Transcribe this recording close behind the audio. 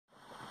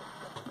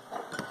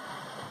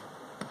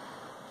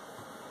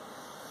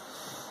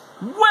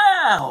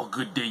Well,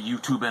 good day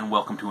YouTube, and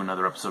welcome to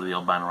another episode of the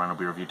Albino Rhino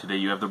beer review. Today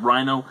you have the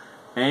Rhino,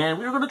 and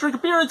we're going to drink a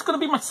beer. It's going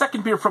to be my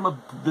second beer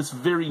from this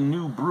very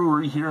new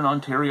brewery here in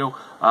Ontario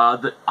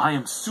that I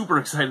am super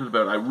excited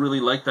about. I really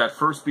like that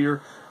first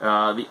beer.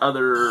 The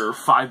other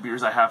 5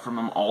 beers I have from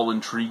them all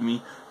intrigue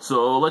me.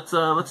 So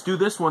let's do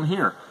this one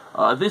here.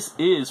 This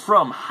is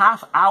from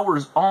Half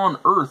Hours on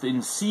Earth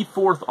in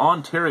Seaforth,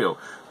 Ontario.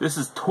 This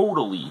is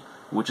Totally,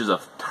 which is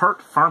a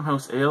tart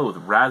farmhouse ale with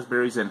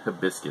raspberries and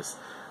hibiscus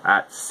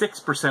at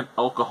 6%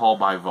 alcohol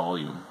by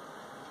volume.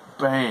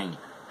 Bang!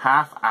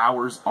 Half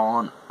Hours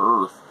on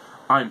Earth.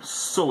 I'm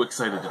so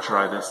excited to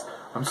try this.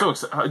 I'm so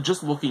excited.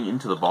 Just looking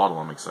into the bottle,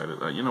 I'm excited.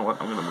 You know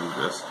what? I'm going to move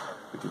this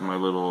because my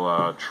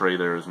little tray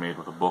there is made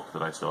with a book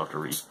that I still have to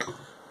read.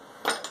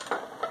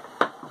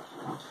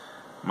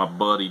 My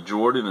buddy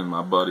Jordan and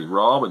my buddy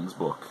Robin's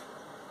book.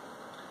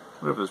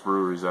 I wonder if this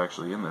brewery's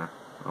actually in there.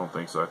 I don't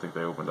think so. I think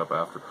they opened up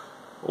after.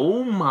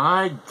 Oh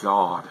my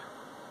god.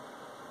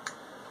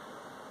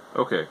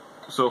 Okay,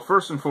 so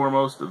first and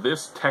foremost,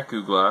 this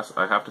Teku glass,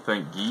 I have to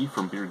thank Guy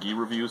from Beer Guy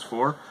Reviews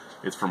for.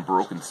 It's from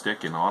Broken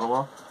Stick in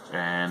Ottawa,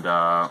 and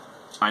I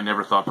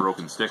never thought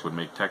Broken Stick would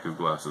make Teku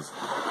glasses.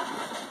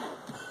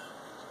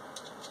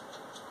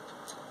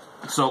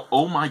 So,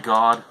 oh my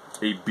god,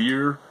 a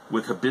beer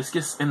with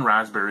hibiscus and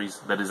raspberries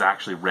that is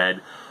actually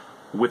red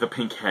with a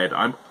pink head.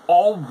 I'm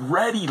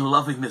already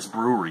loving this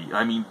brewery.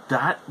 I mean,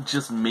 that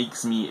just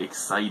makes me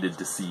excited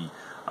to see.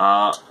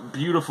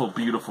 Beautiful,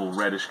 beautiful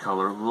reddish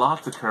color.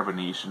 Lots of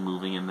carbonation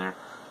moving in there.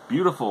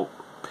 Beautiful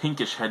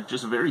pinkish head,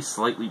 just very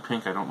slightly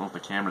pink. I don't know if the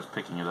camera's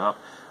picking it up,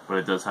 but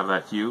it does have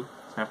that hue.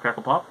 Snap,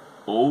 crackle, pop.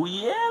 Oh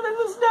yeah,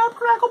 there's a snap,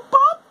 crackle,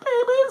 pop,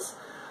 babies!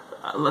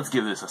 Let's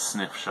give this a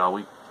sniff, shall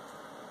we?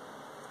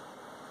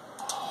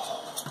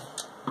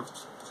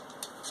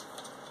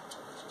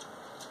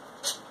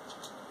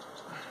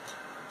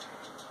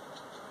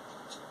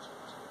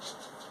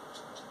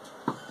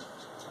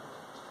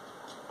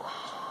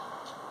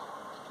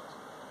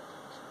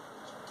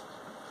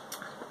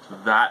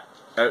 That,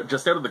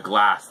 just out of the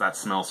glass, that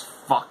smells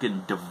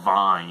fucking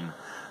divine.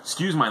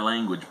 Excuse my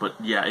language, but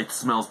yeah, it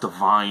smells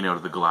divine out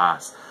of the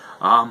glass.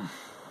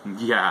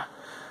 Yeah,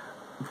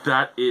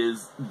 that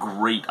is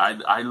great.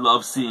 I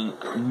love seeing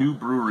new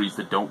breweries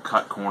that don't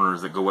cut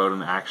corners, that go out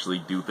and actually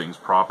do things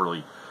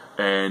properly.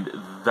 And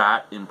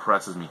that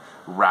impresses me.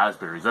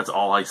 Raspberries, that's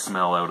all I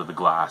smell out of the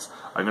glass.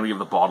 I'm going to give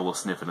the bottle a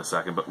sniff in a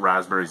second, but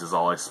raspberries is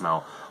all I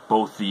smell.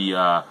 Both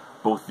the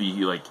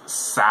like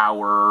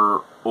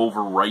sour,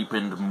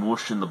 over-ripened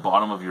mush in the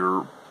bottom of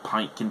your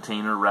pint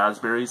container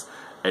raspberries,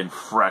 and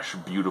fresh,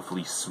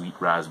 beautifully sweet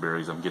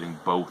raspberries. I'm getting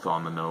both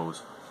on the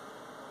nose.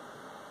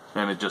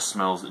 And it just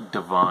smells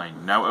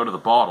divine. Now out of the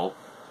bottle.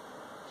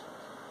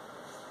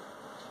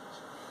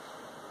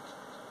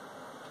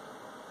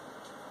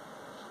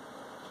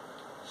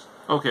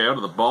 Okay, out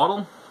of the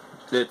bottle,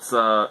 it's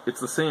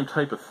the same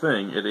type of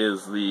thing. It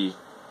is the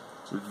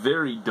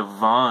very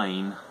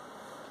divine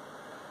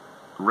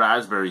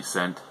raspberry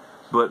scent,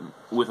 but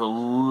with a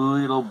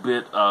little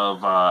bit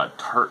of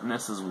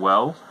tartness as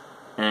well,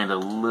 and a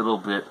little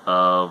bit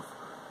of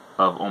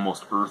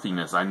almost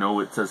earthiness. I know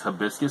it says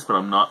hibiscus, but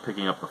I'm not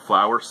picking up the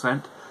flower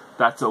scent.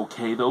 That's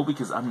okay though,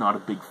 because I'm not a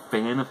big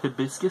fan of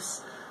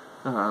hibiscus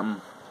as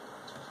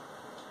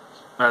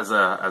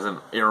an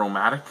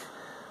aromatic.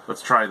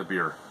 Let's try the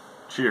beer.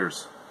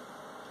 Cheers.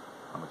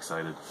 I'm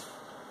excited.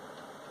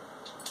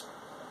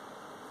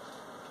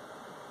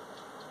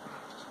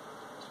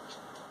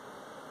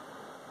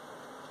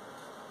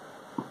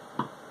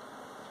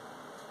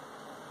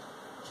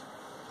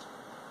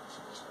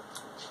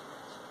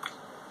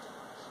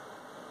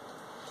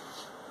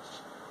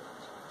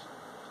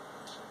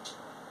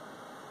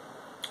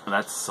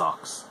 That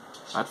sucks.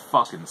 That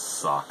fucking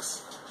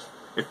sucks.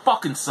 It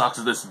fucking sucks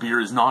that this beer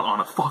is not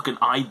on a fucking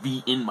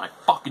IV in my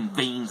fucking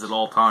veins at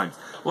all times.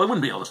 Well, I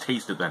wouldn't be able to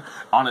taste it then.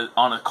 On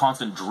a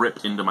constant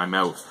drip into my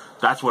mouth.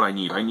 That's what I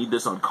need. I need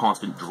this on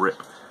constant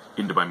drip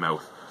into my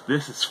mouth.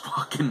 This is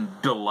fucking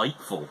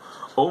delightful.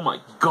 Oh my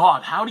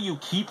god, how do you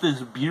keep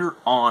this beer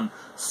on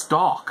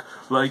stock?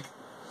 Like,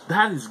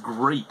 that is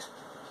great.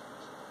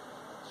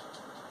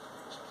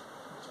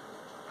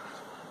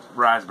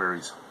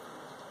 Raspberries.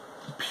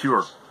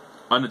 Pure,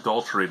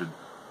 unadulterated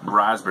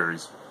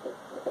raspberries.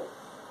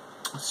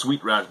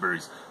 Sweet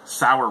raspberries,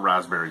 sour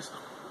raspberries.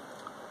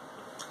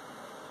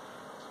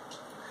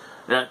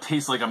 Yeah, it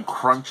tastes like I'm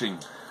crunching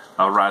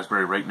a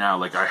raspberry right now.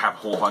 Like I have a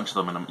whole bunch of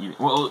them and I'm eating.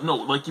 Well, no,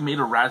 like you made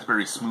a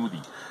raspberry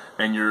smoothie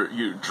and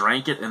you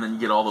drank it and then you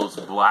get all those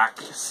black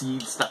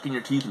seeds stuck in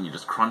your teeth and you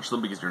just crunch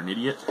them because you're an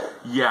idiot.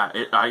 Yeah,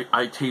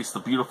 I taste the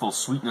beautiful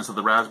sweetness of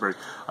the raspberry.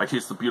 I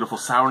taste the beautiful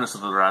sourness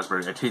of the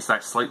raspberry. I taste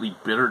that slightly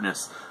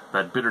bitterness,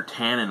 that bitter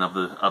tannin of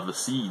the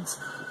seeds.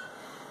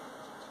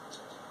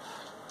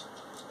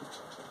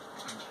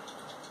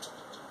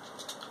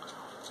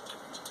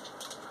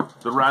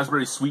 The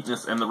raspberry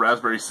sweetness and the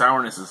raspberry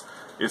sourness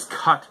is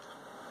cut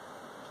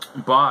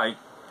by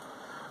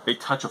a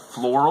touch of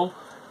floral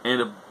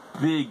and a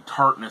big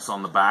tartness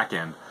on the back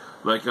end.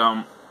 Like,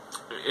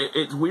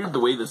 it's weird the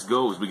way this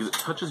goes because it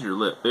touches your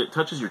lip, it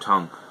touches your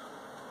tongue,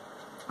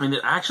 and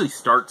it actually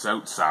starts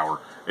out sour.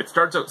 It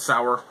starts out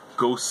sour,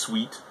 goes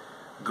sweet,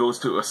 goes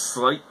to a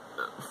slight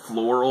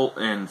floral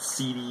and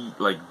seedy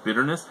like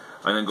bitterness,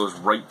 and then goes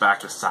right back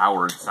to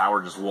sour, and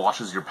sour just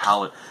washes your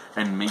palate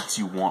and makes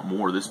you want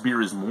more. This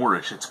beer is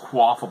moreish, it's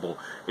quaffable,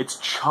 it's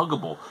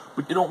chuggable,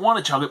 but you don't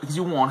want to chug it because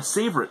you want to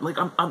savor it. Like,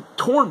 I'm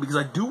torn because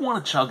I do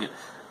want to chug it,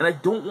 and I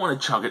don't want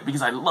to chug it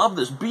because I love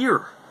this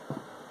beer.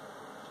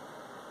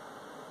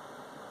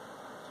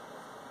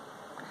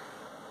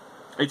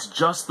 It's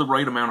just the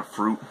right amount of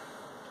fruit,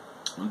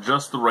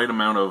 just the right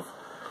amount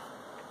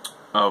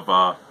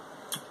of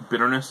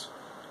bitterness,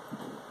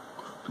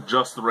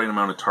 just the right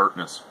amount of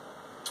tartness.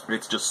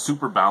 It's just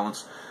super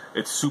balanced.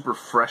 It's super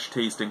fresh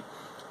tasting.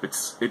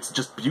 It's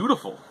just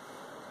beautiful.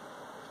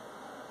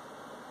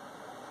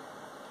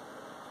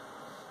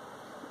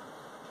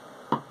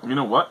 You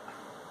know what?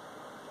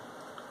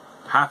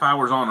 Half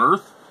hours on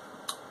Earth,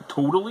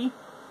 totally.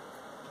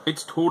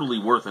 It's totally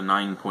worth a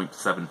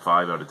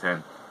 9.75 out of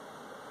 10.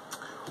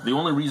 The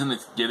only reason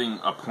it's getting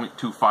a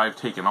 0.25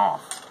 taken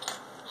off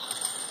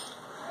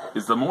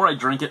is the more I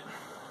drink it,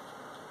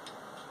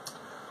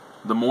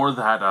 the more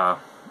that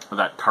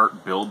that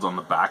tart builds on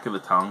the back of the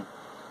tongue.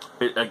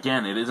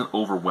 Again, it isn't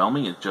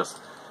overwhelming. It just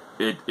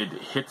it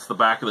hits the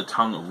back of the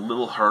tongue a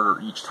little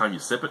harder each time you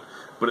sip it,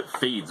 but it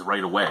fades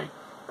right away.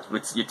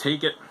 You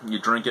take it, you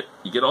drink it,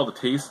 you get all the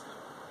taste,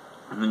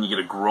 and then you get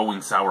a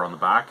growing sour on the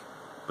back,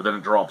 but then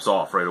it drops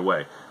off right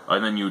away.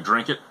 And then you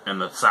drink it,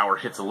 and the sour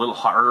hits a little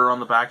harder on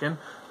the back end,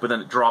 but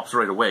then it drops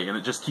right away, and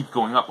it just keeps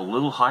going up a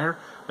little higher,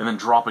 and then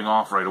dropping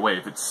off right away.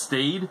 If it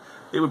stayed,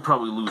 it would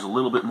probably lose a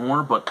little bit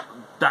more, but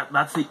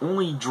that's the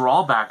only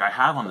drawback I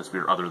have on this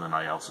beer, other than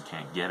I also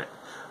can't get it.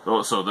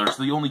 So there's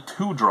the only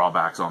two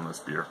drawbacks on this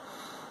beer.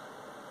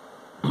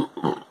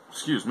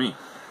 Excuse me.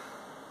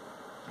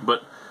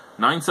 But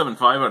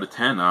 9.75 out of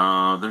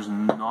 10, there's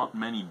not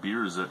many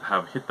beers that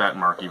have hit that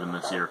mark even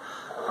this year.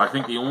 I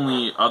think the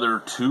only other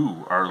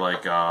two are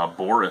like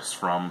Boris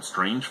from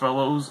Strange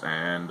Fellows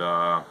and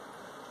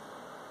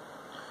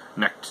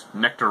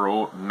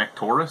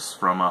Nectaurus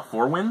from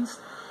Four Winds.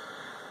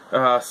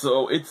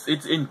 So it's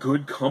in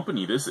good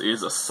company. This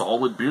is a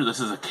solid beer. This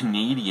is a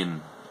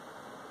Canadian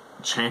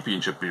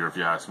championship beer, if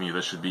you ask me.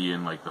 This should be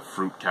in like the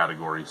fruit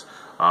categories.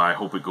 I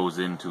hope it goes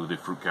into the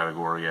fruit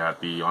category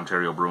at the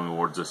Ontario Brewing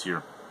Awards this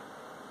year,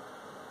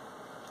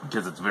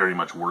 because it's very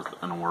much worth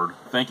an award.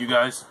 Thank you,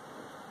 guys.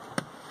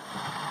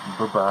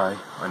 Bye-bye.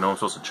 I know I'm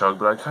supposed to chug,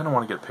 but I kind of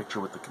want to get a picture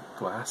with the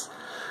glass.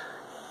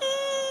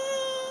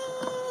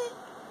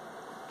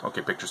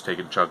 Okay, picture's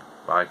taken. Chug.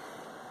 Bye.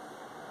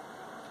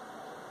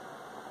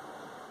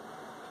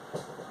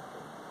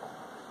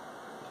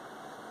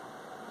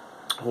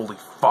 Holy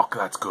fuck,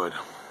 that's good.